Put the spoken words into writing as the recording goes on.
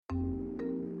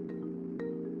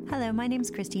Hello, my name's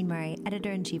Christine Murray,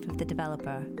 Editor-in-Chief of The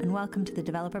Developer, and welcome to The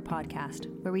Developer Podcast,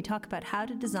 where we talk about how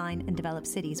to design and develop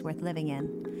cities worth living in,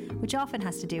 which often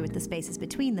has to do with the spaces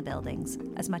between the buildings,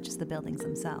 as much as the buildings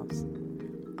themselves.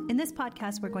 In this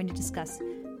podcast, we're going to discuss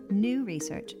new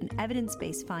research and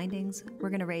evidence-based findings. We're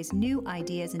going to raise new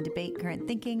ideas and debate current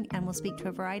thinking, and we'll speak to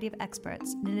a variety of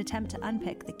experts in an attempt to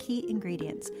unpick the key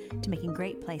ingredients to making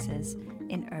great places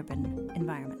in urban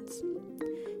environments.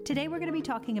 Today we're going to be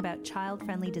talking about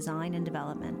child-friendly design and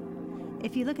development.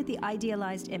 If you look at the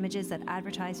idealized images that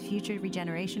advertise future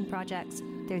regeneration projects,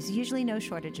 there's usually no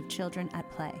shortage of children at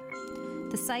play.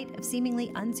 The sight of seemingly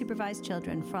unsupervised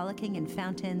children frolicking in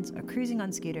fountains or cruising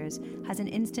on scooters has an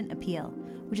instant appeal,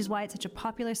 which is why it's such a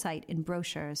popular sight in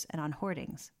brochures and on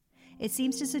hoardings. It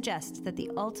seems to suggest that the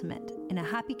ultimate in a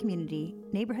happy community,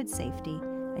 neighborhood safety,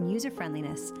 and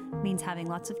user-friendliness means having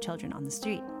lots of children on the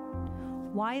street.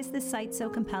 Why is this site so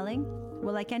compelling?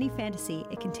 Well, like any fantasy,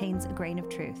 it contains a grain of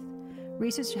truth.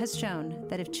 Research has shown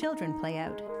that if children play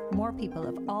out, more people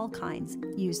of all kinds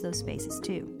use those spaces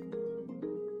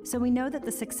too. So we know that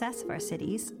the success of our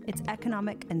cities, its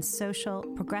economic and social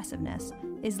progressiveness,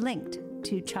 is linked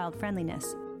to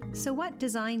child-friendliness. So what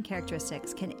design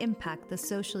characteristics can impact the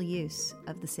social use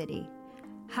of the city?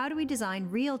 How do we design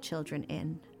real children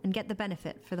in and get the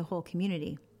benefit for the whole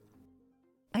community?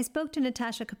 I spoke to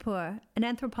Natasha Kapoor, an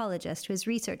anthropologist who has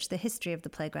researched the history of the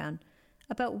playground,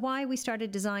 about why we started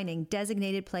designing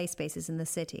designated play spaces in the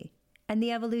city and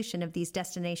the evolution of these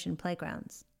destination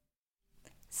playgrounds.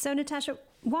 So, Natasha,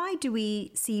 why do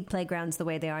we see playgrounds the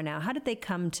way they are now? How did they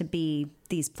come to be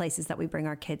these places that we bring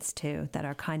our kids to that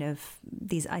are kind of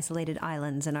these isolated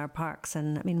islands in our parks?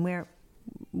 And I mean,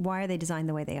 why are they designed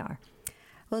the way they are?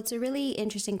 Well, it's a really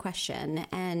interesting question.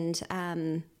 And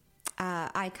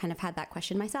I kind of had that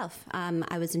question myself.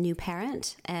 I was a new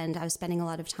parent and I was spending a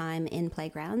lot of time in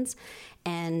playgrounds,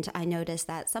 and I noticed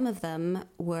that some of them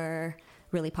were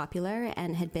really popular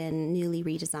and had been newly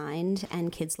redesigned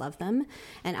and kids loved them,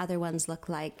 and other ones looked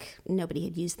like nobody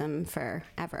had used them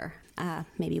forever,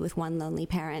 maybe with one lonely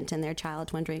parent and their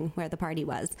child wondering where the party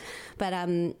was. But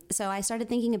so I started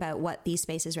thinking about what these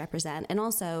spaces represent, and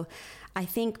also I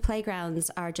think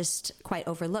playgrounds are just quite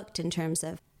overlooked in terms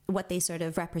of what they sort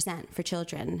of represent for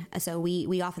children. So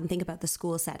we often think about the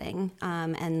school setting,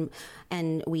 and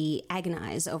we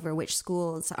agonize over which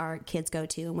schools our kids go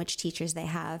to and which teachers they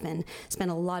have, and spend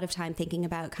a lot of time thinking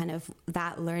about kind of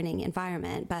that learning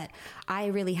environment. But I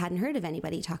really hadn't heard of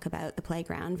anybody talk about the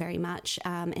playground very much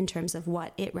in terms of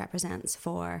what it represents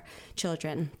for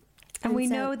children. And we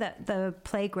know that the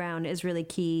playground is really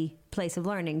key place of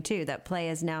learning too, that play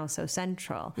is now so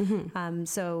central. Mm-hmm.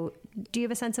 So do you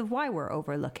have a sense of why we're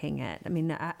overlooking it? I mean,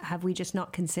 have we just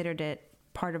not considered it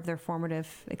part of their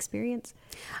formative experience?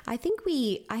 I think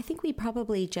we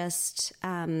probably just,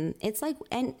 it's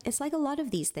like a lot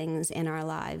of these things in our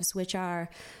lives, which are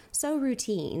so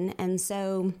routine and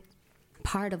so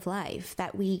part of life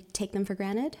that we take them for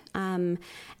granted. And,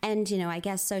 I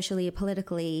guess socially,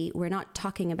 politically, we're not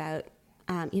talking about,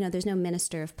 there's no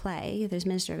minister of play, there's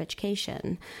minister of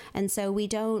education. And so we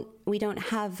don't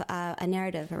have a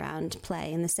narrative around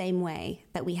play in the same way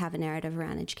that we have a narrative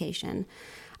around education.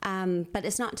 But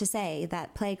it's not to say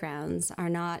that playgrounds are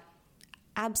not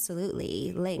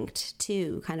absolutely linked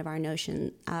to kind of our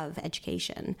notion of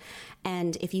education.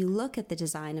 And if you look at the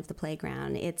design of the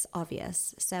playground, it's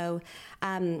obvious. So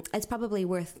it's probably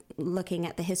worth looking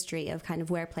at the history of kind of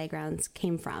where playgrounds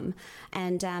came from.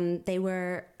 And they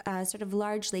were sort of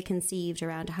largely conceived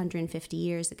around 150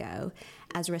 years ago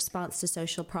as a response to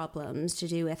social problems to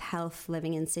do with health,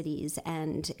 living in cities,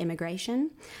 and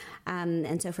immigration.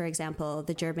 And so, for example,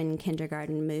 the German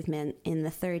kindergarten movement in the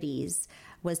 30s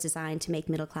was designed to make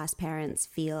middle-class parents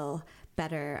feel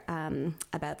better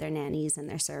about their nannies and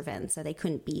their servants, so they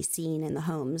couldn't be seen in the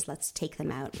homes. Let's take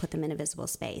them out, put them in a visible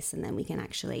space, and then we can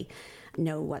actually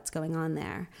know what's going on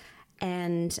there.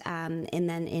 And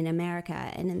then in America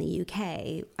and in the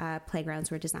UK, playgrounds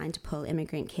were designed to pull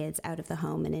immigrant kids out of the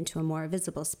home and into a more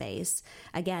visible space,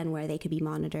 again, where they could be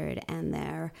monitored and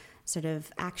their sort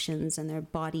of actions and their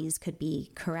bodies could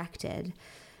be corrected.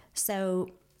 So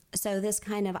this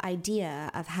kind of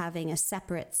idea of having a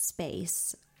separate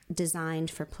space designed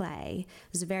for play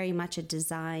was very much a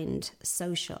designed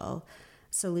social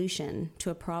solution to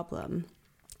a problem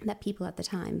that people at the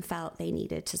time felt they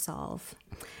needed to solve.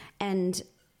 And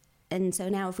so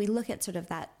now if we look at sort of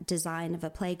that design of a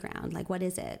playground, like what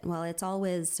is it? Well, it's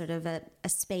always sort of a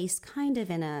space kind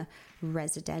of in a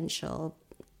residential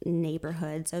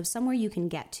neighborhood, so somewhere you can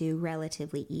get to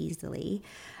relatively easily.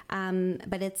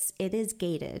 But it is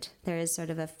gated. There is sort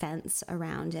of a fence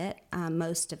around it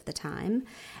most of the time,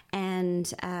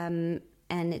 and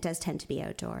it does tend to be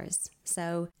outdoors.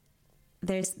 So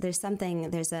there's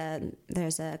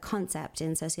a concept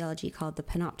in sociology called the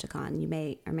panopticon. You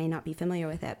may or may not be familiar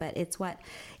with it, but it's what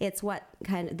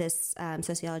kind of this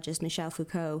sociologist Michel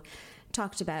Foucault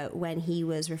talked about when he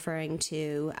was referring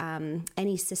to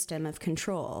any system of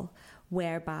control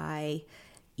whereby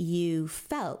you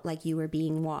felt like you were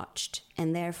being watched,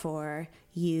 and therefore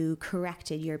you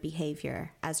corrected your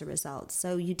behavior as a result.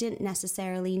 So you didn't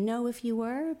necessarily know if you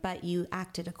were, but you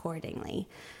acted accordingly.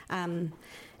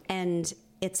 And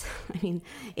it's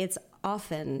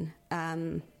often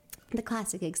the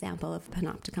classic example of a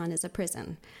panopticon is a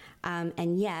prison.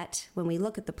 And yet, when we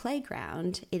look at the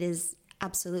playground, it is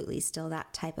absolutely still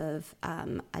that type of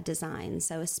a design.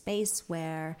 So a space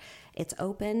where it's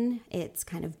open, it's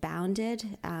kind of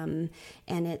bounded, and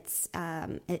it's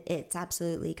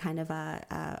absolutely kind of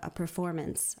a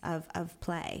performance of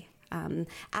play,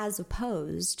 as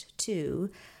opposed to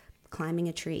climbing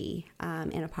a tree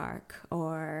in a park,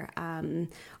 or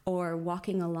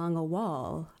walking along a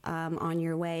wall on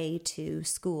your way to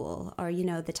school, or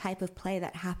the type of play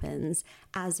that happens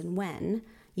as and when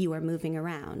you are moving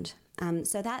around.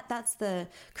 So that's the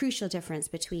crucial difference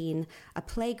between a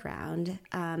playground,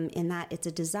 in that it's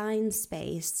a design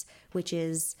space which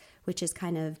is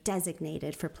kind of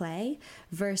designated for play,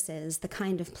 versus the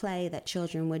kind of play that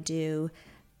children would do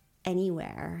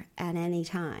anywhere at any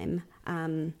time,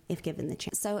 if given the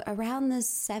chance. So around the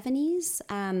 70s,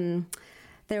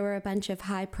 there were a bunch of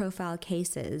high-profile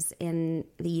cases in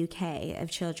the UK of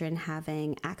children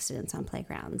having accidents on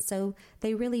playgrounds. So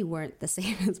they really weren't the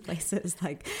same as places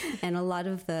and a lot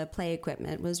of the play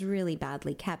equipment was really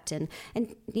badly kept, and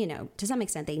to some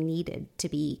extent they needed to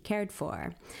be cared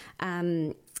for.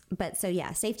 But so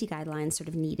yeah, safety guidelines sort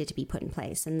of needed to be put in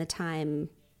place, and the time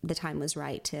was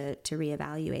right to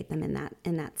reevaluate them in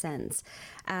that sense.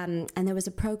 And there was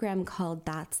a program called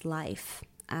That's Life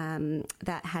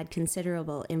that had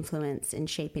considerable influence in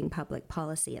shaping public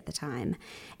policy at the time.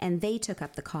 And they took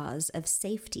up the cause of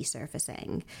safety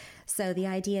surfacing. So the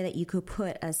idea that you could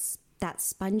put that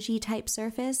spongy type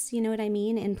surface, you know what I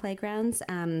mean, in playgrounds,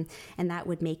 and that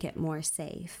would make it more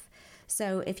safe.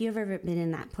 So if you've ever been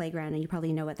in that playground, and you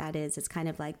probably know what that is, it's kind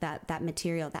of like that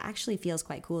material that actually feels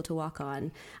quite cool to walk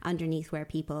on underneath where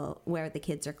the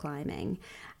kids are climbing.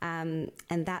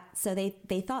 So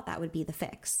they thought that would be the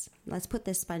fix. Let's put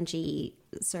this spongy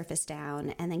surface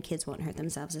down, and then kids won't hurt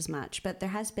themselves as much. But there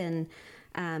has been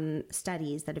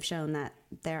studies that have shown that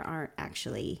there aren't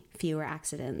actually fewer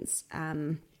accidents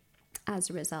as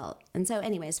a result. And so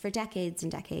anyways, for decades,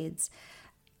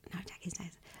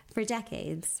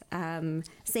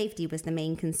 safety was the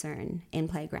main concern in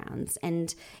playgrounds,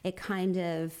 and it kind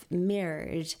of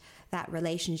mirrored that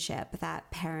relationship that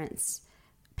parents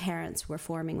were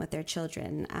forming with their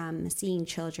children, seeing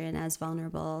children as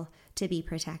vulnerable to be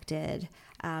protected.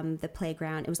 The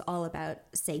playground, it was all about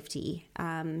safety,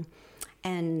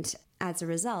 and as a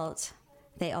result,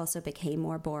 they also became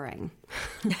more boring.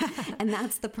 And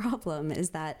that's the problem, is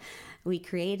that we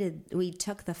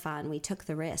took the fun, we took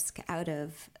the risk out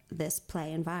of this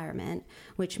play environment,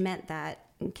 which meant that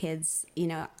kids,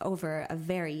 over a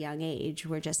very young age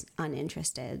were just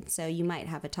uninterested. So you might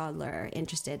have a toddler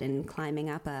interested in climbing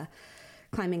up a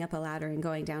ladder and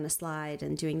going down a slide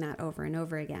and doing that over and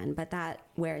over again, but that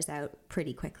wears out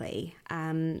pretty quickly.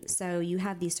 So you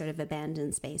have these sort of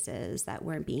abandoned spaces that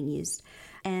weren't being used.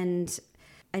 And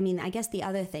I mean, I guess the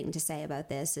other thing to say about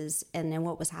this is, and then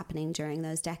what was happening during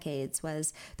those decades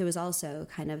was there was also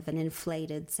kind of an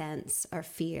inflated sense or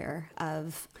fear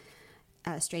of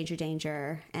stranger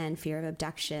danger and fear of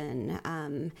abduction,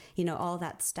 all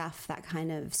that stuff that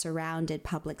kind of surrounded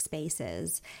public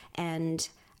spaces. And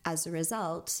as a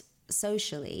result,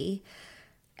 socially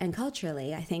and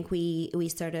culturally, I think we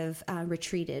sort of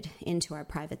retreated into our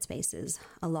private spaces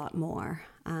a lot more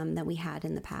than we had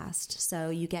in the past.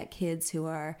 So you get kids who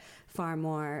are far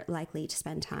more likely to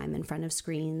spend time in front of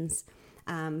screens,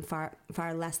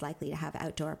 far less likely to have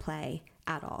outdoor play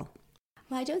at all.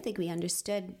 Well, I don't think we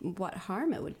understood what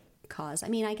harm it would cause. I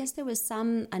mean, I guess there was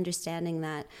some understanding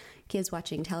that kids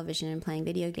watching television and playing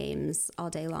video games all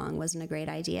day long wasn't a great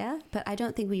idea, but I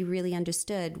don't think we really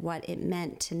understood what it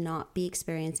meant to not be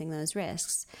experiencing those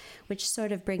risks, which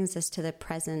sort of brings us to the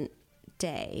present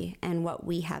day and what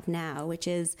we have now, which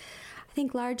is, I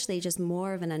think, largely just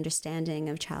more of an understanding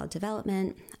of child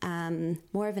development,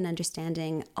 more of an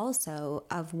understanding also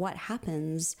of what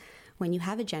happens when you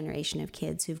have a generation of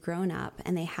kids who've grown up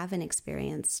and they haven't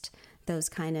experienced those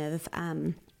kind of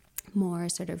more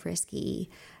sort of risky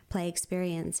play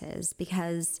experiences,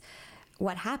 because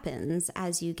what happens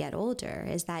as you get older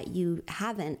is that you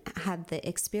haven't had the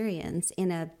experience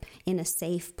in a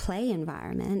safe play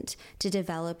environment to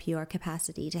develop your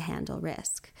capacity to handle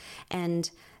risk.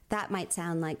 And that might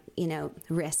sound like,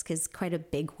 risk is quite a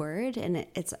big word, and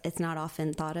it's not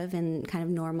often thought of in kind of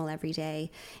a normal everyday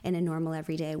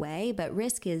way. But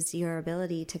risk is your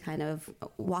ability to kind of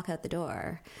walk out the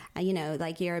door,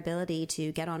 like your ability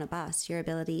to get on a bus, your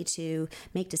ability to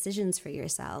make decisions for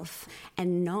yourself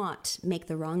and not make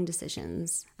the wrong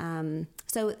decisions.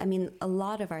 So, a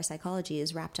lot of our psychology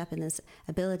is wrapped up in this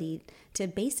ability to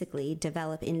basically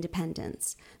develop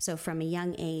independence. So from a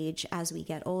young age, as we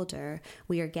get older,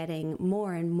 we are getting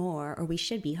more and more, or we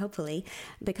should be hopefully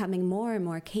becoming more and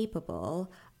more capable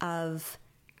of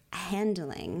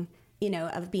handling,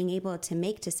 of being able to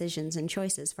make decisions and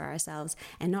choices for ourselves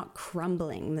and not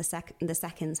crumbling the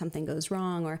second something goes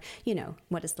wrong, or,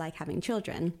 what it's like having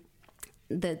children.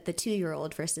 The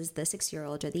 2-year-old versus the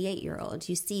 6-year-old or the 8-year-old,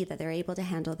 you see that they're able to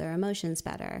handle their emotions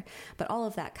better. But all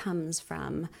of that comes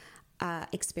from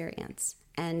experience.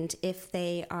 And if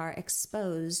they are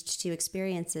exposed to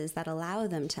experiences that allow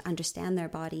them to understand their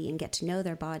body and get to know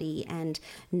their body and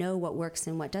know what works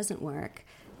and what doesn't work,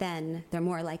 then they're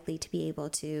more likely to be able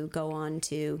to go on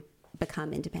to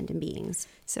become independent beings.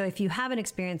 So if you haven't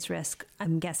experienced risk,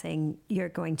 I'm guessing you're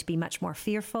going to be much more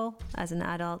fearful as an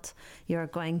adult. You're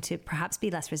going to perhaps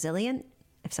be less resilient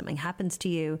if something happens to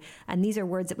you. And these are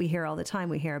words that we hear all the time.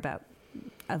 We hear about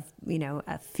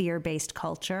a fear-based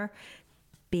culture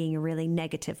being a really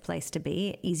negative place to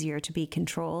be, easier to be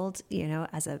controlled,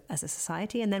 as a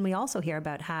society. And then we also hear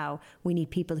about how we need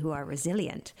people who are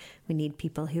resilient. We need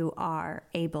people who are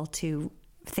able to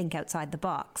think outside the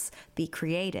box, be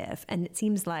creative. And it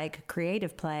seems like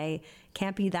creative play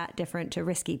can't be that different to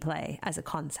risky play as a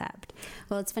concept.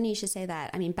 Well, it's funny you should say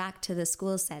that. Back to the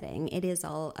school setting, it is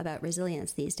all about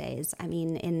resilience these days.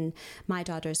 In my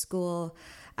daughter's school,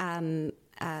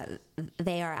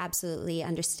 they are absolutely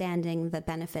understanding the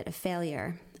benefit of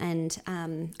failure. And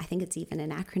I think it's even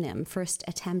an acronym, first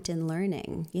attempt in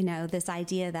learning. This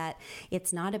idea that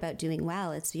it's not about doing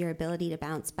well, it's your ability to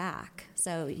bounce back.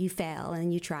 So you fail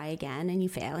and you try again, and you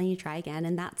fail and you try again,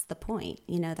 and that's the point.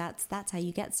 That's how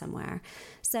you get somewhere.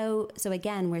 So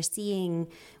again, we're seeing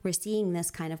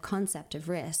this kind of concept of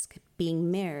risk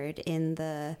being mirrored in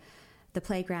the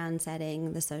playground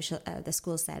setting, the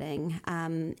school setting,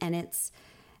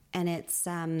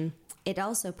 it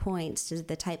also points to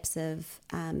the types of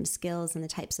skills and the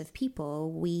types of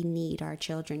people we need our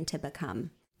children to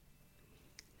become.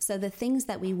 So the things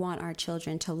that we want our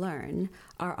children to learn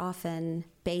are often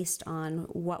based on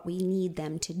what we need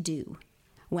them to do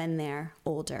when they're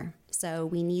older. So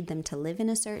we need them to live in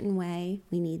a certain way.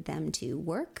 We need them to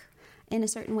work in a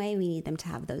certain way. We need them to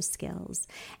have those skills.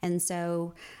 And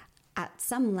so at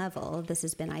some level, this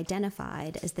has been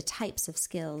identified as the types of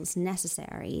skills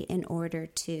necessary in order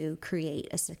to create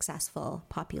a successful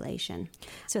population.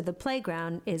 So the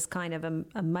playground is kind of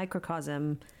a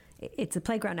microcosm. It's a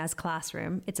playground as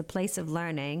classroom. It's a place of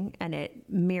learning, and it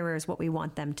mirrors what we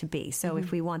want them to be. So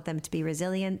if we want them to be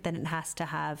resilient, then it has to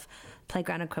have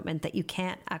playground equipment that you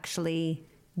can't actually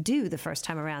do the first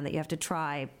time around, that you have to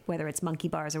try, whether it's monkey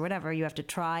bars or whatever. You have to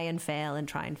try and fail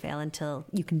until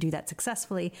you can do that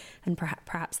successfully. And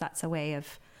perhaps that's a way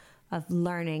of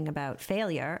learning about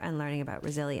failure and learning about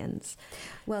resilience.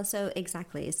 Well, so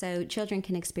exactly. So children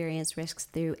can experience risks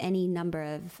through any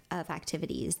number of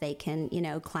activities. They can,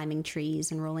 climbing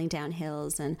trees and rolling down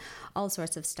hills and all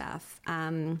sorts of stuff.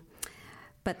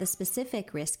 But the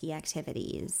specific risky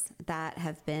activities that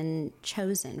have been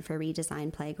chosen for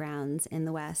redesigned playgrounds in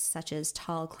the West, such as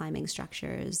tall climbing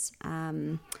structures,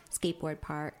 skateboard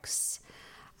parks,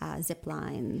 zip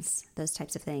lines, those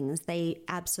types of things, they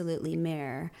absolutely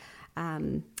mirror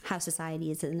how society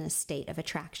is in a state of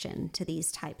attraction to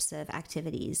these types of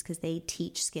activities, because they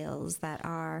teach skills that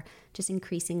are just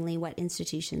increasingly what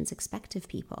institutions expect of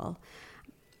people.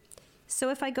 So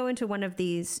if I go into one of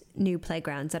these new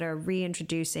playgrounds that are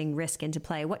reintroducing risk into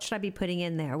play, what should I be putting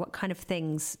in there? What kind of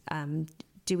things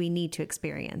do we need to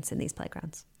experience in these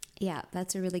playgrounds? Yeah,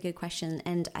 that's a really good question.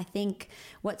 And I think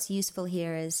what's useful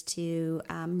here is to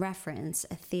reference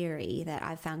a theory that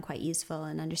I've found quite useful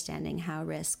in understanding how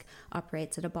risk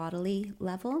operates at a bodily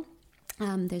level.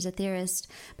 There's a theorist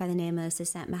by the name of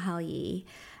Csikszentmihalyi,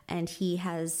 and he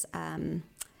has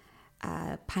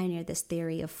pioneered this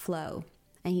theory of flow.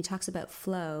 And he talks about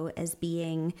flow as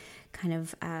being kind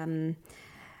of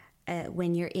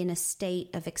when you're in a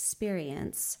state of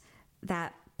experience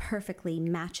that perfectly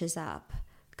matches up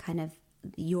kind of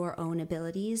your own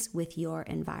abilities with your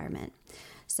environment.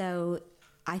 So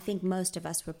I think most of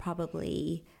us would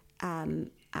probably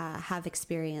have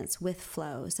experience with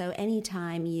flow. So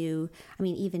anytime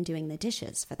even doing the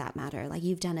dishes for that matter, like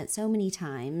you've done it so many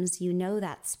times, you know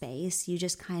that space, you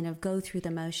just kind of go through the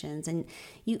motions and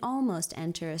you almost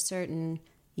enter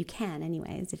you can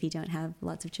anyways, if you don't have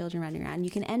lots of children running around,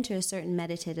 you can enter a certain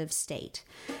meditative state.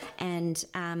 And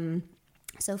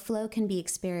so flow can be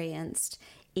experienced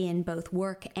in both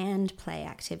work and play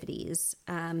activities.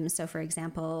 So for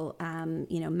example,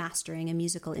 mastering a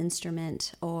musical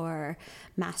instrument or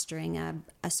mastering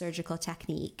a surgical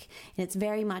technique. And it's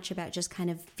very much about just kind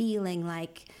of feeling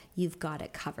like you've got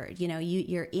it covered.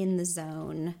 You're in the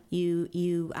zone.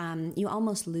 You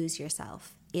almost lose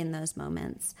yourself in those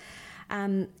moments.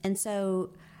 And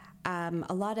so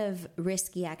a lot of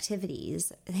risky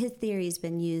activities, his theory has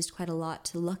been used quite a lot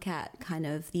to look at kind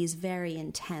of these very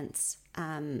intense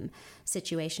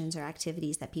situations or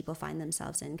activities that people find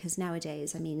themselves in. Because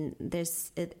nowadays, I mean,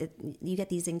 you get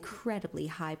these incredibly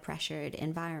high pressured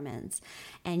environments,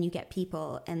 and you get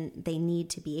people, and they need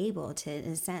to be able to,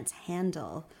 in a sense,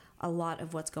 handle a lot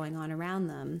of what's going on around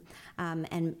them,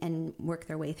 and work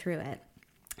their way through it.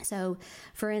 So,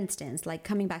 for instance, like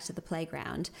coming back to the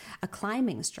playground, a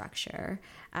climbing structure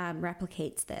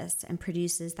replicates this and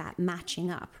produces that matching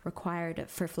up required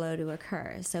for flow to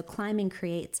occur. So climbing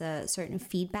creates a certain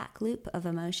feedback loop of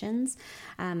emotions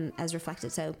as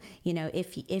reflected. So,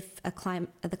 if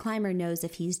the climber knows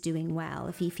if he's doing well,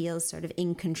 if he feels sort of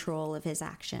in control of his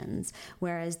actions,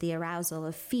 whereas the arousal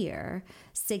of fear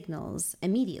signals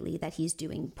immediately that he's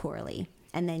doing poorly,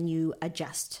 and then you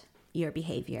adjust your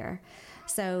behavior.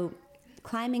 So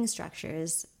climbing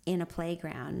structures in a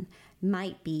playground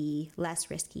might be less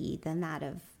risky than that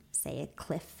of, say, a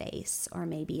cliff face or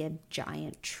maybe a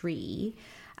giant tree.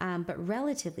 But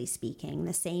relatively speaking,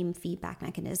 the same feedback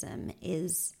mechanism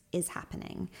is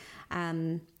happening.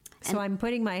 So I'm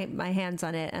putting my hands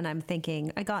on it and I'm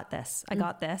thinking, I got this.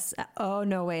 This. Oh,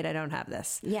 no, wait, I don't have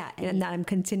this. Yeah. And then I'm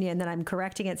continuing, and then I'm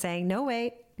correcting it saying, no,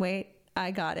 wait,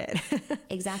 I got it.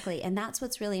 Exactly. And that's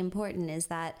what's really important, is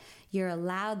that you're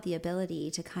allowed the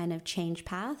ability to kind of change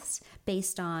paths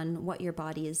based on what your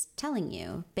body is telling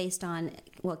you, based on,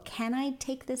 well, can I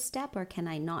take this step or can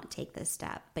I not take this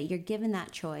step? But you're given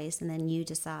that choice, and then you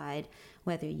decide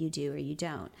whether you do or you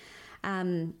don't.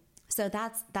 So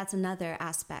that's another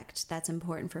aspect that's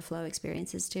important for flow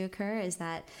experiences to occur, is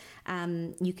that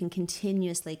you can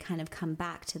continuously kind of come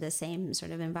back to the same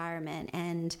sort of environment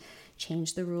and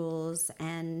change the rules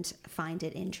and find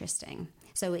it interesting.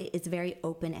 So it's very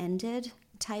open-ended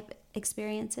type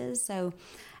experiences. So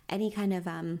any kind of,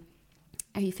 are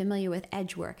you familiar with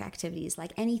edge work activities,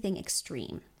 like anything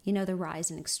extreme? The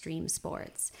rise in extreme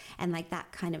sports, and like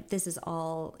that kind of, this is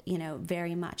all,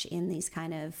 very much in these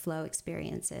kind of flow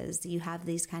experiences. You have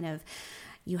these kind of,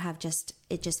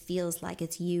 it just feels like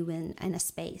it's you in a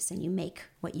space, and you make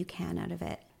what you can out of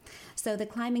it. So the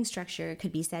climbing structure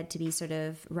could be said to be sort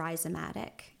of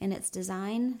rhizomatic in its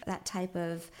design, that type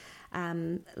of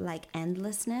like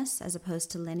endlessness as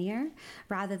opposed to linear.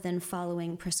 Rather than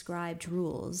following prescribed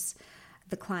rules,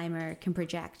 the climber can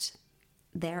project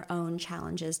their own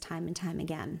challenges time and time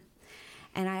again.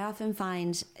 And I often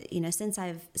find, since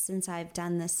I've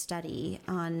done this study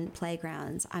on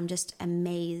playgrounds, I'm just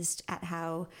amazed at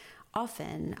how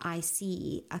often I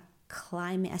see a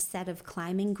set of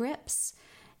climbing grips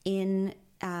in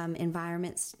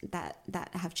environments that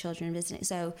have children visiting.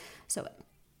 So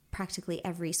practically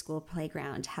every school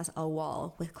playground has a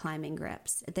wall with climbing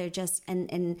grips. They're just,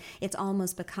 and it's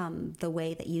almost become the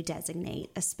way that you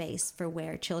designate a space for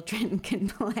where children can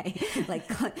play. Like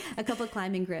a couple of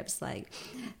climbing grips, like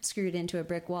screwed into a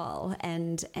brick wall,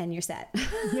 and you're set.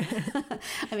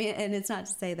 I mean, and it's not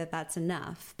to say that that's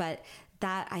enough, but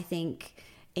that, I think,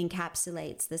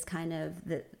 encapsulates this kind of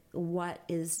what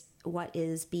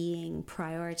is being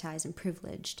prioritized and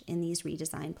privileged in these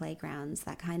redesigned playgrounds,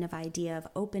 that kind of idea of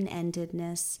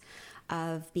open-endedness,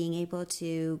 of being able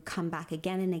to come back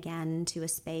again and again to a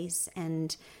space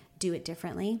and do it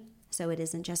differently. So it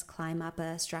isn't just climb up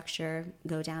a structure,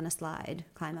 go down a slide,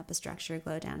 climb up a structure,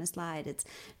 go down a slide. It's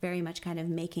very much kind of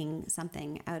making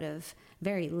something out of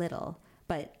very little,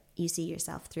 but you see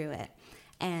yourself through it.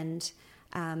 And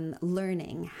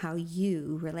learning how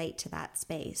you relate to that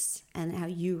space and how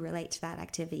you relate to that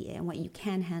activity and what you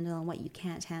can handle and what you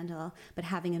can't handle, but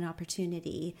having an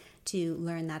opportunity to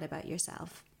learn that about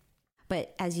yourself.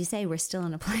 But as you say, we're still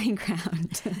in a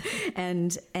playground.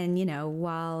 and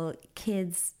while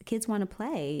kids want to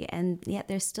play, and yet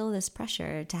there's still this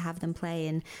pressure to have them play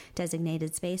in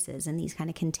designated spaces and these kind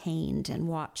of contained and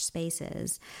watched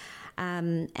spaces.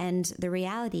 And the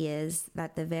reality is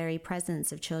that the very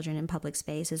presence of children in public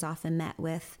space is often met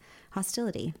with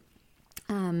hostility.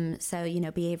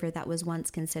 Behavior that was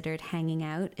once considered hanging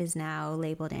out is now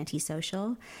labeled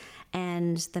antisocial.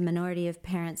 And the minority of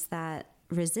parents that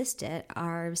resist it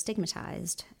are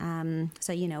stigmatized.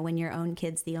 When your own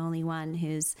kid's the only one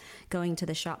who's going to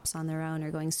the shops on their own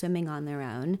or going swimming on their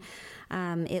own,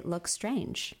 it looks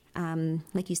strange.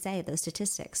 Like you say, those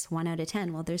statistics, 1 out of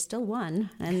 10. Well, there's still one,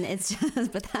 and it's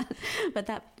just,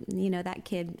 that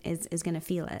kid is going to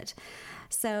feel it.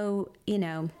 So,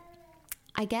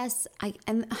 I guess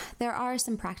there are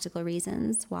some practical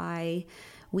reasons why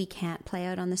we can't play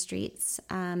out on the streets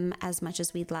as much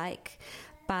as we'd like.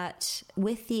 But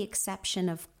with the exception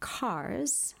of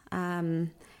cars,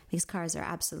 these cars are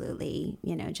absolutely,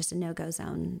 just a no-go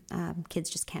zone. Kids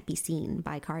just can't be seen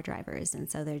by car drivers. And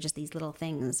so they're just these little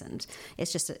things, and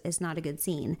it's not a good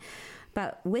scene.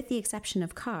 But with the exception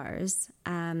of cars,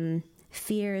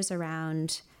 fears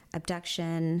around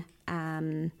abduction,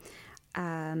 and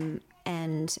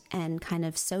kind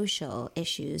of social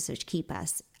issues which keep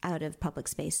us out of public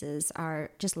spaces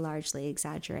are just largely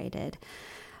exaggerated.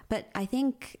 But I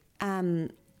think, so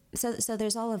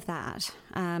there's all of that.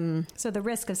 So the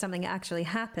risk of something actually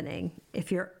happening, if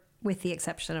you're with the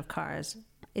exception of cars,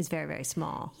 is very, very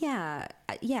small. Yeah.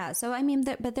 So,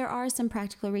 but there are some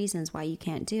practical reasons why you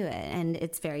can't do it. And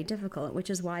it's very difficult, which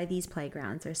is why these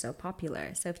playgrounds are so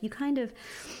popular. So if you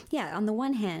on the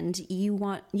one hand, you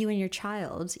and your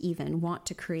child even want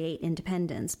to create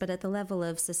independence. But at the level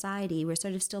of society, we're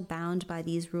sort of still bound by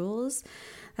these rules.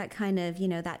 That kind of,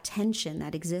 that tension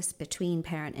that exists between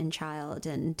parent and child,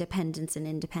 and dependence and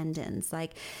independence.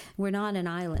 Like, we're not an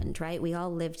island, right? We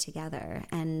all live together,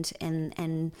 and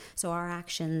so our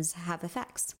actions have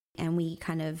effects, and we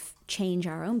kind of change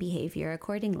our own behavior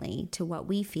accordingly to what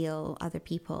we feel other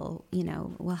people,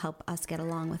 will help us get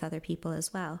along with other people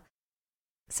as well.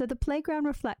 So the playground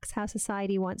reflects how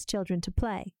society wants children to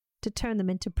play, to turn them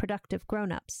into productive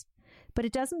grown-ups. But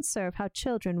it doesn't serve how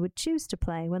children would choose to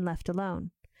play when left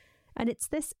alone. And it's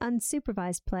this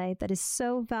unsupervised play that is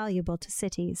so valuable to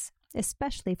cities,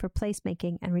 especially for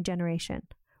placemaking and regeneration,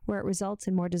 where it results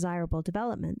in more desirable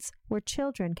developments, where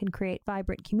children can create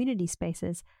vibrant community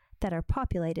spaces that are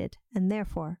populated and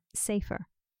therefore safer.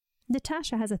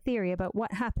 Natasha has a theory about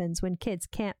what happens when kids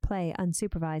can't play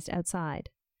unsupervised outside.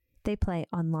 They play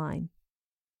online.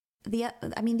 The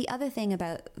other thing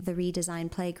about the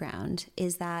redesigned playground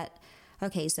is that,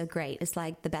 okay, so great. It's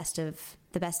like the best.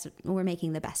 We're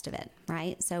making the best of it,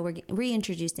 right? So we're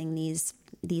reintroducing these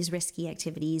risky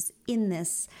activities in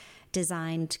this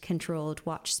designed, controlled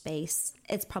watch space.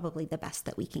 It's probably the best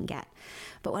that we can get.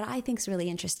 But what I think is really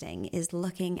interesting is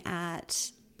looking at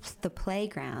the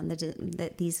playground,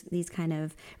 these kind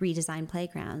of redesigned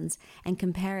playgrounds, and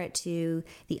compare it to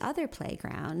the other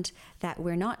playground that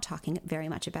we're not talking very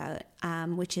much about,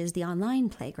 which is the online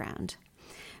playground.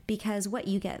 Because what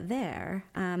you get there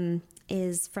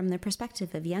is, from the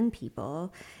perspective of young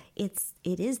people, it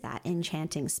is that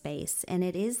enchanting space, and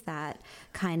it is that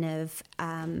kind of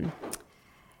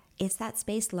it's that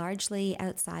space largely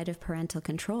outside of parental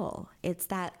control. It's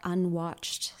that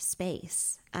unwatched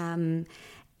space, and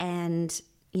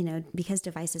because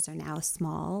devices are now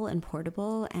small and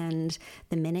portable, and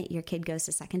the minute your kid goes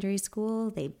to secondary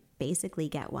school, they basically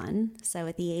get one. So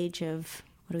at the age of,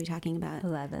 what are we talking about?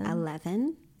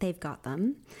 11. They've got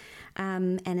them.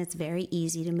 And it's very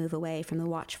easy to move away from the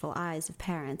watchful eyes of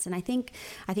parents. And I think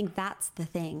that's the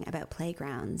thing about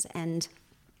playgrounds and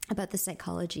about the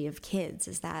psychology of kids,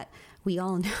 is that we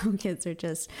all know kids are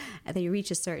they reach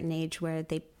a certain age where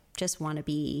they just want to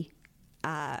be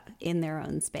in their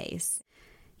own space.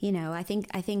 I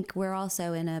think we're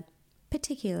also in a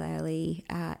particularly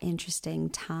interesting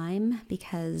time,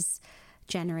 because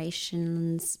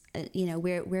generations,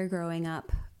 we're growing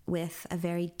up with a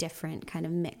very different kind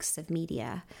of mix of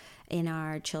media in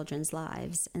our children's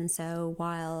lives. And so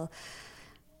while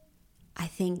I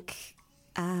think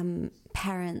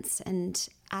parents and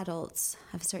adults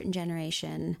of a certain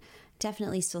generation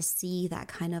definitely still see that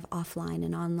kind of offline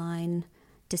and online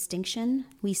distinction,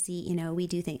 we see,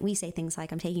 we say things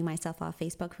like, I'm taking myself off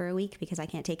Facebook for a week because I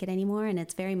can't take it anymore. And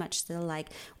it's very much still like,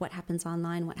 what happens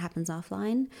online, what happens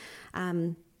offline.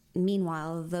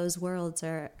 Meanwhile, those worlds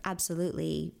are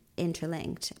absolutely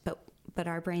interlinked, but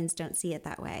our brains don't see it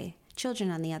that way. Children,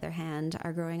 on the other hand,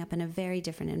 are growing up in a very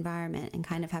different environment and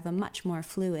kind of have a much more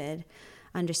fluid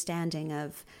understanding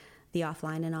of the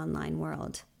offline and online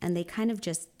world, and they kind of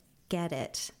just get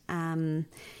it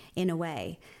in a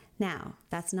way. Now,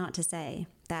 that's not to say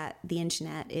that the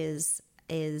internet is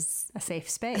a safe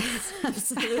space.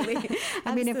 Absolutely.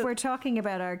 I mean, if we're talking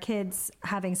about our kids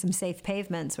having some safe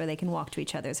pavements where they can walk to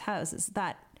each other's houses,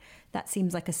 that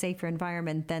seems like a safer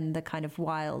environment than the kind of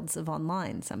wilds of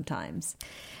online sometimes.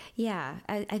 Yeah,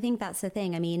 I think that's the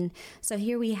thing. I mean, so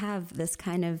here we have this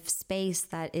kind of space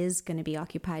that is going to be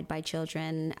occupied by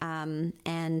children,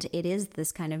 and it is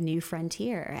this kind of new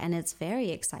frontier, and it's very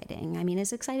exciting. I mean,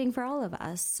 it's exciting for all of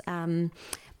us.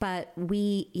 But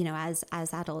we, as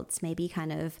adults, maybe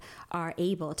kind of are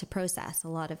able to process a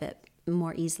lot of it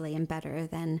more easily and better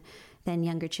than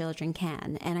younger children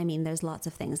can. And I mean, there's lots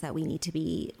of things that we need to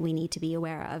be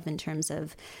aware of in terms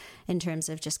of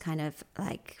just kind of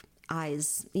like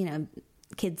eyes,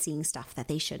 kids seeing stuff that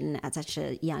they shouldn't at such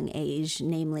a young age,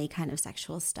 namely kind of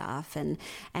sexual stuff, and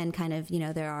kind of,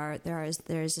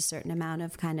 there's a certain amount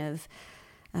of kind of,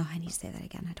 I need to say that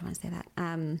again. I don't want to say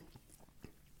that.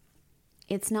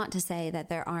 It's not to say that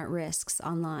there aren't risks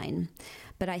online,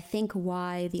 but I think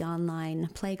why the online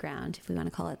playground, if we want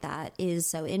to call it that, is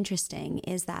so interesting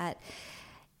is that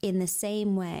in the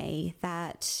same way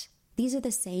that these are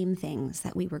the same things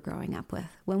that we were growing up with.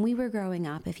 When we were growing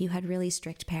up, if you had really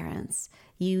strict parents,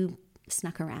 you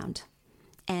snuck around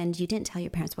and you didn't tell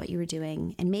your parents what you were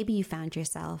doing. And maybe you found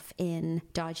yourself in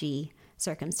dodgy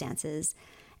circumstances,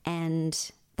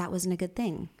 and that wasn't a good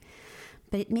thing.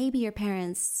 But maybe your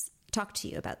parents talked to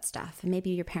you about stuff, and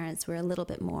maybe your parents were a little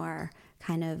bit more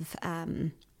kind of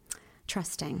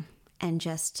trusting and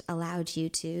just allowed you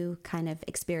to kind of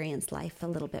experience life a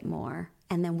little bit more.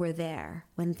 And then we're there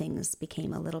when things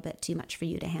became a little bit too much for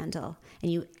you to handle,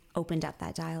 and you opened up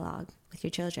that dialogue with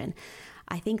your children.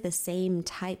 I think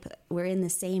we're in the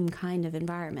same kind of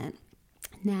environment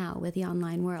now with the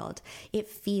online world. It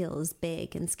feels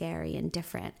big and scary and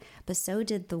different, but so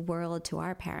did the world to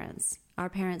our parents. Our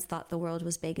parents thought the world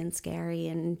was big and scary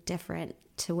and different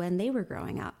to when they were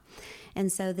growing up.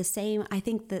 And so I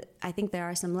think there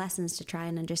are some lessons to try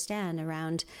and understand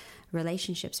around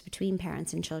relationships between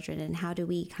parents and children, and how do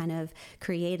we kind of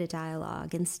create a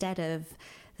dialogue instead of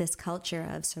this culture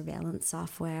of surveillance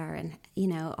software and,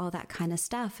 all that kind of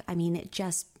stuff. I mean, it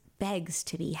just begs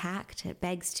to be hacked. It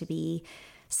begs to be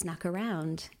snuck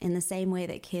around in the same way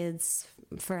that kids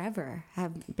forever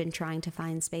have been trying to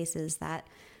find spaces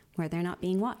where they're not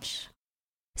being watched.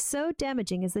 So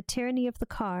damaging is the tyranny of the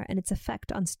car and its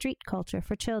effect on street culture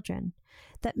for children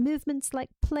that movements like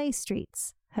play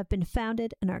streets have been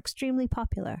founded and are extremely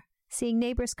popular, seeing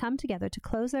neighbours come together to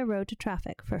close their road to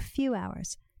traffic for a few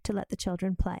hours to let the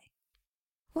children play.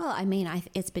 Well, I mean,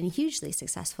 it's been hugely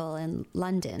successful in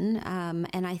London,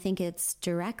 and I think it's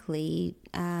directly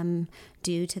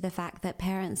due to the fact that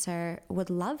parents would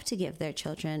love to give their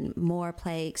children more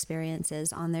play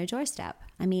experiences on their doorstep.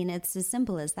 I mean, it's as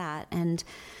simple as that, and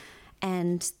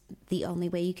the only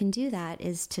way you can do that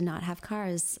is to not have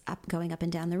cars going up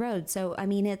and down the road. So, I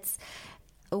mean,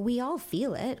 we all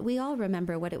feel it. We all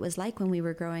remember what it was like when we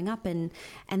were growing up, and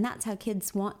that's how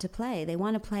kids want to play. They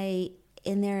want to play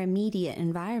in their immediate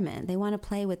environment. They want to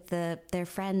play with their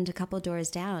friend a couple doors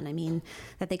down,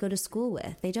 that they go to school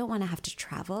with. They don't want to have to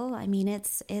travel. I mean,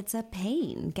 it's a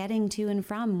pain. Getting to and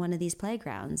from one of these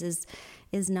playgrounds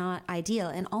is not ideal,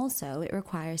 and also it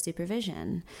requires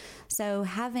supervision. So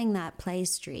having that play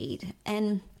street,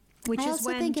 and which is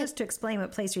when, just to explain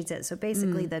what play streets is, so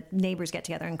basically the neighbors get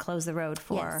together and close the road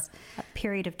for a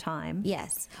period of time.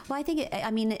 Yes. Well, I think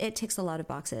it ticks a lot of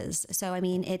boxes. So,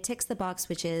 it ticks the box,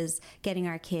 which is getting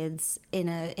our kids in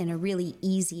a really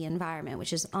easy environment,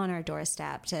 which is on our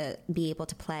doorstep, to be able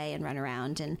to play and run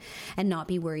around and not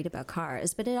be worried about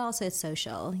cars. But it also is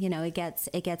social. It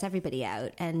gets everybody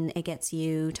out, and it gets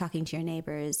you talking to your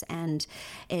neighbors, and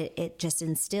it just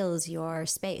instills your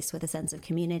space with a sense of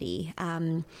community.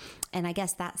 And I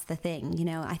guess that's the thing,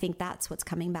 I think that's what's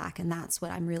coming back, and that's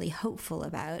what I'm really hopeful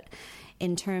about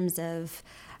in terms of,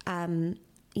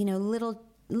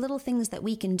 little things that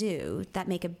we can do that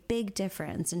make a big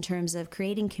difference in terms of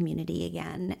creating community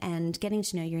again and getting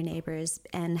to know your neighbors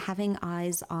and having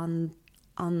eyes on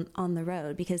the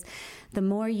road, because the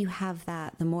more you have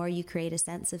that, the more you create a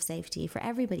sense of safety for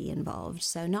everybody involved.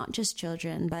 So not just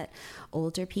children, but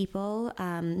older people,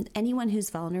 anyone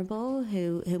who's vulnerable,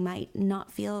 who might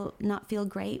not feel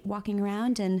great walking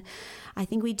around. And I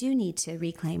think we do need to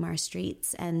reclaim our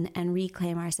streets and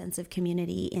reclaim our sense of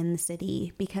community in the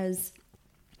city, because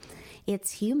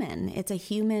it's human. It's a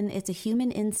human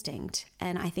instinct,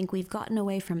 and I think we've gotten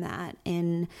away from that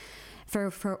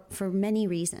for many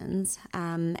reasons.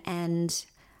 And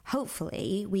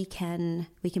hopefully we can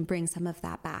bring some of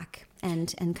that back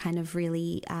and kind of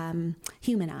really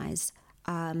humanize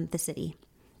the city.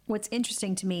 What's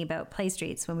interesting to me about play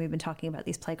streets when we've been talking about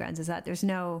these playgrounds is that there's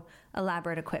no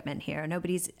elaborate equipment here.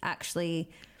 Nobody's actually,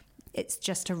 it's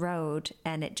just a road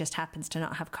and it just happens to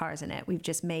not have cars in it. We've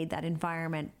just made that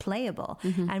environment playable.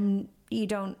 And you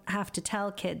don't have to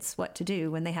tell kids what to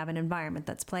do when they have an environment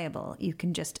that's playable. You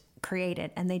can just create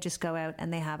it and they just go out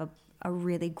and they have a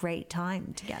really great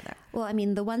time together. Well, I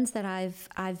mean, the ones that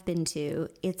I've been to,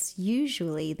 it's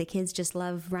usually the kids just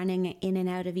love running in and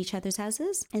out of each other's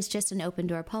houses. It's just an open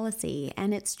door policy,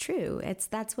 and it's true.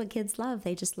 That's what kids love.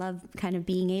 They just love kind of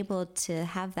being able to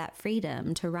have that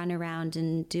freedom to run around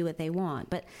and do what they want.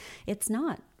 But it's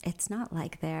not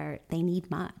like they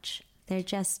need much. They're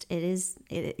just, they're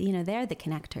the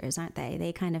connectors, aren't they?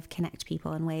 They kind of connect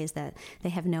people in ways that they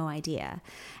have no idea.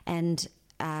 And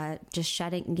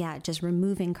just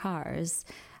removing cars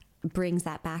brings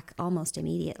that back almost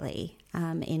immediately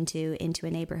into a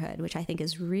neighborhood, which I think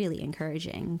is really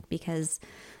encouraging because,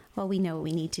 well, we know what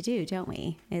we need to do, don't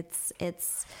we? It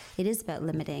is about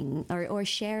limiting or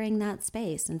sharing that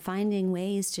space and finding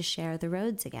ways to share the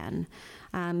roads again,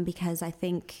 because I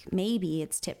think maybe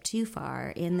it's tipped too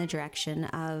far in the direction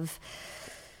of,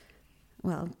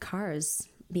 well, cars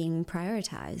being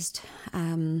prioritized.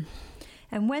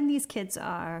 And when these kids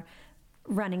are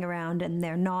running around and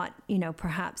they're not,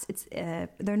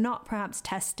 they're not perhaps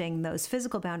testing those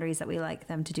physical boundaries that we like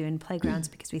them to do in playgrounds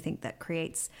because we think that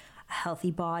creates a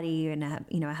healthy body and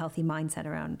a healthy mindset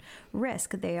around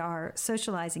risk. They are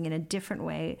socializing in a different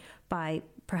way by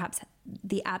perhaps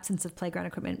the absence of playground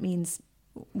equipment means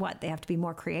what? They have to be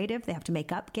more creative. They have to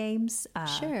make up games.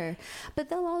 Sure. But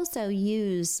they'll also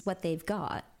use what they've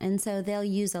got. And so they'll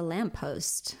use a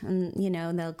lamppost and,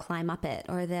 they'll climb up it,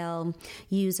 or they'll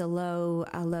use a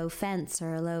low fence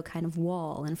or a low kind of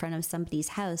wall in front of somebody's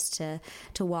house to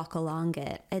walk along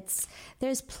it.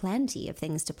 There's plenty of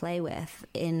things to play with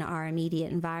in our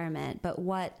immediate environment. But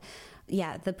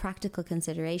the practical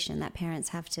consideration that parents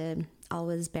have to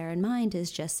always bear in mind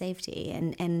is just safety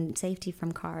and safety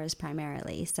from cars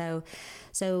primarily. So,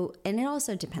 and it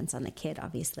also depends on the kid,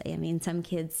 obviously. I mean, some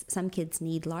kids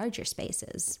need larger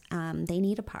spaces. They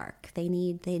need a park. They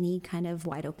need kind of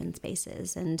wide open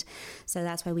spaces. And so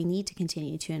that's why we need to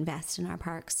continue to invest in our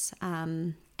parks,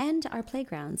 and our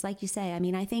playgrounds. Like you say, I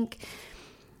mean, I think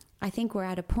we're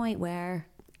at a point where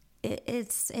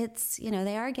it's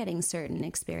they are getting certain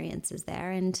experiences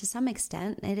there, and to some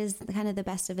extent it is kind of the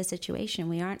best of a situation.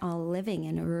 We aren't all living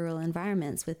in rural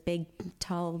environments with big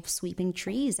tall sweeping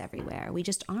trees everywhere. We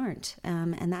just aren't,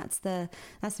 and that's the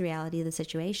reality of the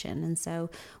situation. And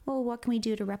so, well, what can we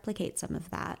do to replicate some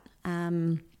of that?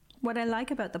 What I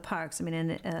like about the parks, I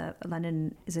mean,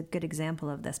 London is a good example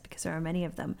of this because there are many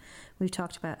of them. We've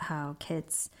talked about how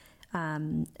kids,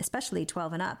 especially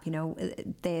 12 and up,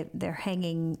 they're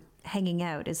hanging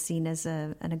out is seen as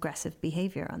an aggressive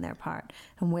behavior on their part.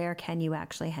 And where can you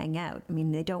actually hang out? I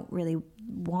mean, they don't really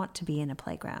want to be in a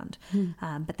playground,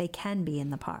 but they can be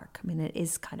in the park. I mean, it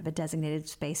is kind of a designated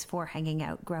space for hanging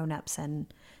out, grown-ups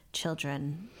and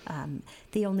children.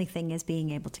 The only thing is being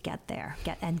able to get there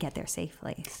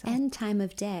safely. So. And time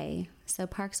of day. So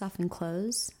parks often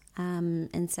close.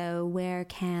 And so where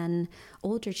can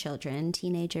older children,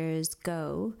 teenagers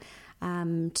go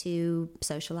to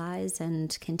socialize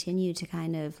and continue to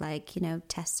kind of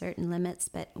test certain limits,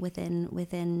 but within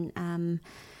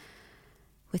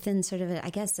sort of,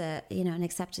 an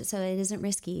acceptance. So it isn't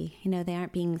risky. They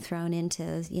aren't being thrown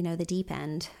into, the deep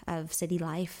end of city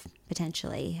life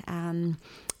potentially. And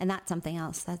that's something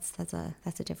else. That's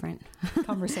a different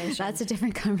conversation. That's a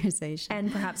different conversation.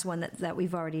 And perhaps one that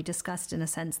we've already discussed in a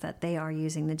sense that they are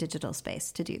using the digital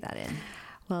space to do that in.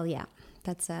 Well, yeah,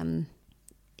 that's,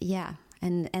 yeah.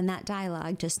 And that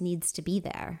dialogue just needs to be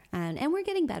there, and we're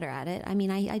getting better at it. I mean,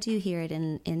 I do hear it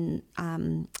in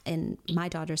my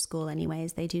daughter's school,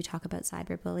 anyways. They do talk about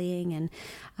cyberbullying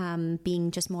and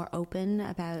being just more open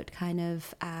about kind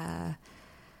of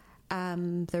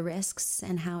the risks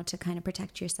and how to kind of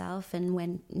protect yourself, and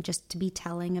when just to be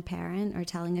telling a parent or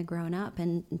telling a grown up,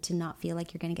 and to not feel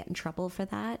like you're going to get in trouble for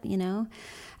that,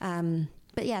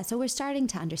 But yeah, so we're starting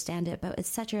to understand it, but it's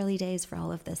such early days for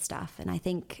all of this stuff. And I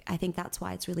think that's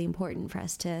why it's really important for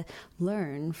us to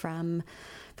learn from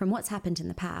what's happened in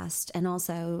the past, and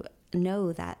also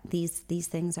know that these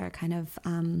things are kind of,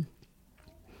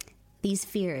 these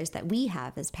fears that we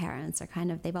have as parents are kind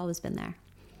of, they've always been there.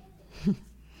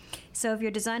 So if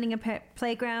you're designing a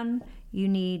playground, you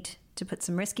need to put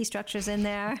some risky structures in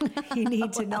there. You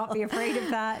need to not be afraid of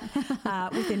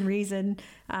that within reason.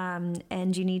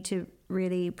 And you need to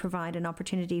really provide an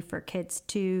opportunity for kids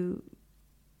to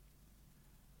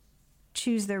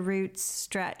choose their roots,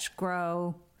 stretch,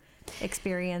 grow,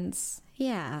 experience.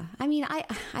 Yeah. I mean,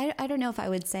 I don't know if I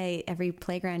would say every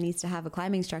playground needs to have a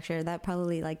climbing structure. That'd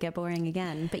probably like get boring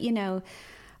again. But, you know,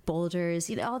 boulders,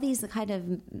 you know, all these kind of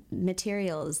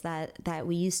materials that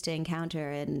we used to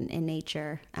encounter in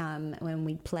nature when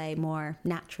we play more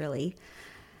naturally,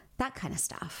 that kind of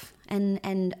stuff.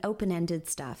 And open-ended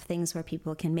stuff, things where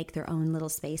people can make their own little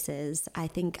spaces. I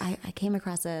think I came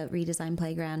across a redesigned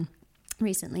playground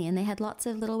recently, and they had lots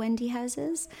of little Wendy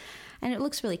houses, and it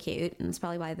looks really cute, and that's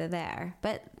probably why they're there.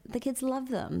 But the kids love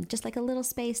them, just like a little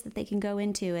space that they can go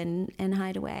into and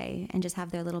hide away and just have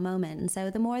their little moment. And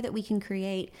so the more that we can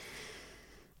create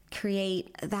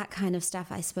that kind of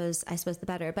stuff, I suppose the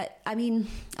better. But I mean,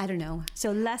 I don't know.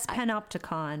 So less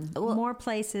panopticon, more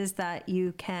places that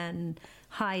you can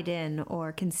hide in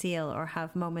or conceal or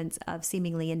have moments of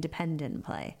seemingly independent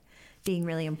play being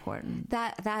really important.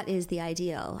 That is the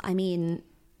ideal. I mean,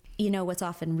 you know, what's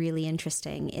often really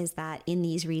interesting is that in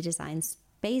these redesigned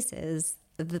spaces,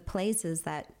 the places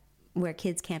where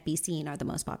kids can't be seen are the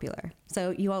most popular.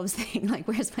 So you always think, like,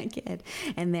 where's my kid?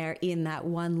 And they're in that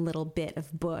one little bit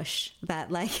of bush that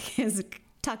like is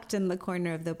tucked in the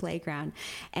corner of the playground,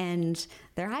 and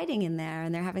they're hiding in there,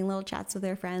 and they're having little chats with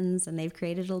their friends, and they've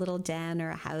created a little den or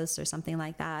a house or something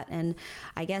like that. And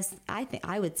I guess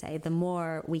I would say the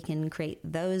more we can create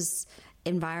those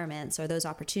environments or those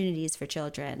opportunities for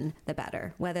children, the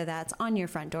better, whether that's on your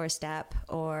front doorstep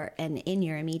or in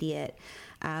your immediate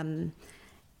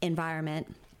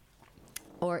environment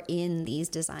or in these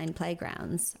designed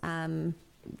playgrounds.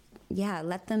 Yeah,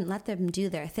 let them do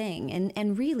their thing,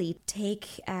 and really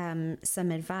take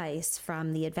some advice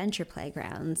from the adventure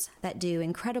playgrounds that do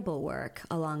incredible work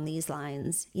along these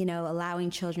lines, you know, allowing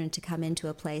children to come into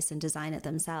a place and design it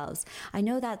themselves. I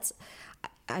know that's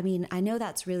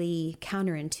really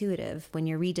counterintuitive when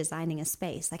you're redesigning a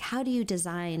space. Like, how do you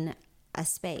design a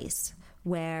space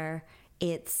where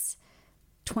it's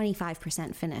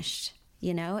 25% finished,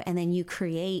 you know, and then you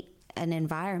create an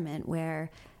environment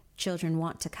where children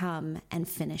want to come and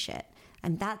finish it?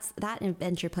 And that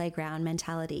adventure playground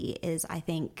mentality is, I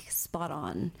think, spot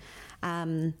on.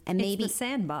 And maybe it's the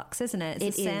sandbox, isn't it?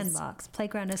 It's a sandbox.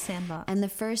 Playground is sandbox. And the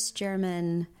first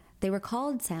German, they were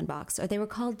called sandbox, or they were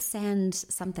called sand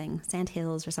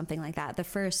hills or something like that. The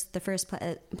first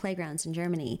playgrounds in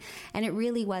Germany. And it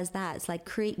really was that. It's like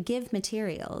give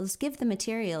the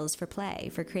materials for play,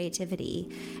 for creativity,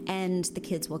 and the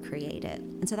kids will create it.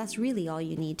 And so that's really all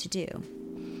you need to do.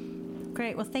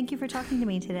 Great. Well, thank you for talking to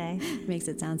me today. Makes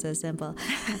it sound so simple.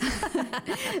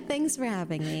 Thanks for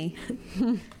having me.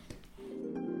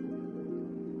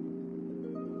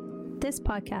 This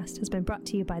podcast has been brought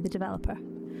to you by The Developer.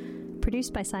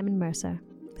 Produced by Simon Mercer,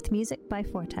 with music by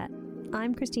Fortet.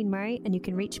 I'm Christine Murray, and you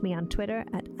can reach me on Twitter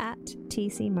at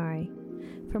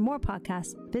 @TCMurray. For more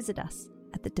podcasts, visit us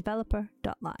at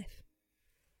thedeveloper.live.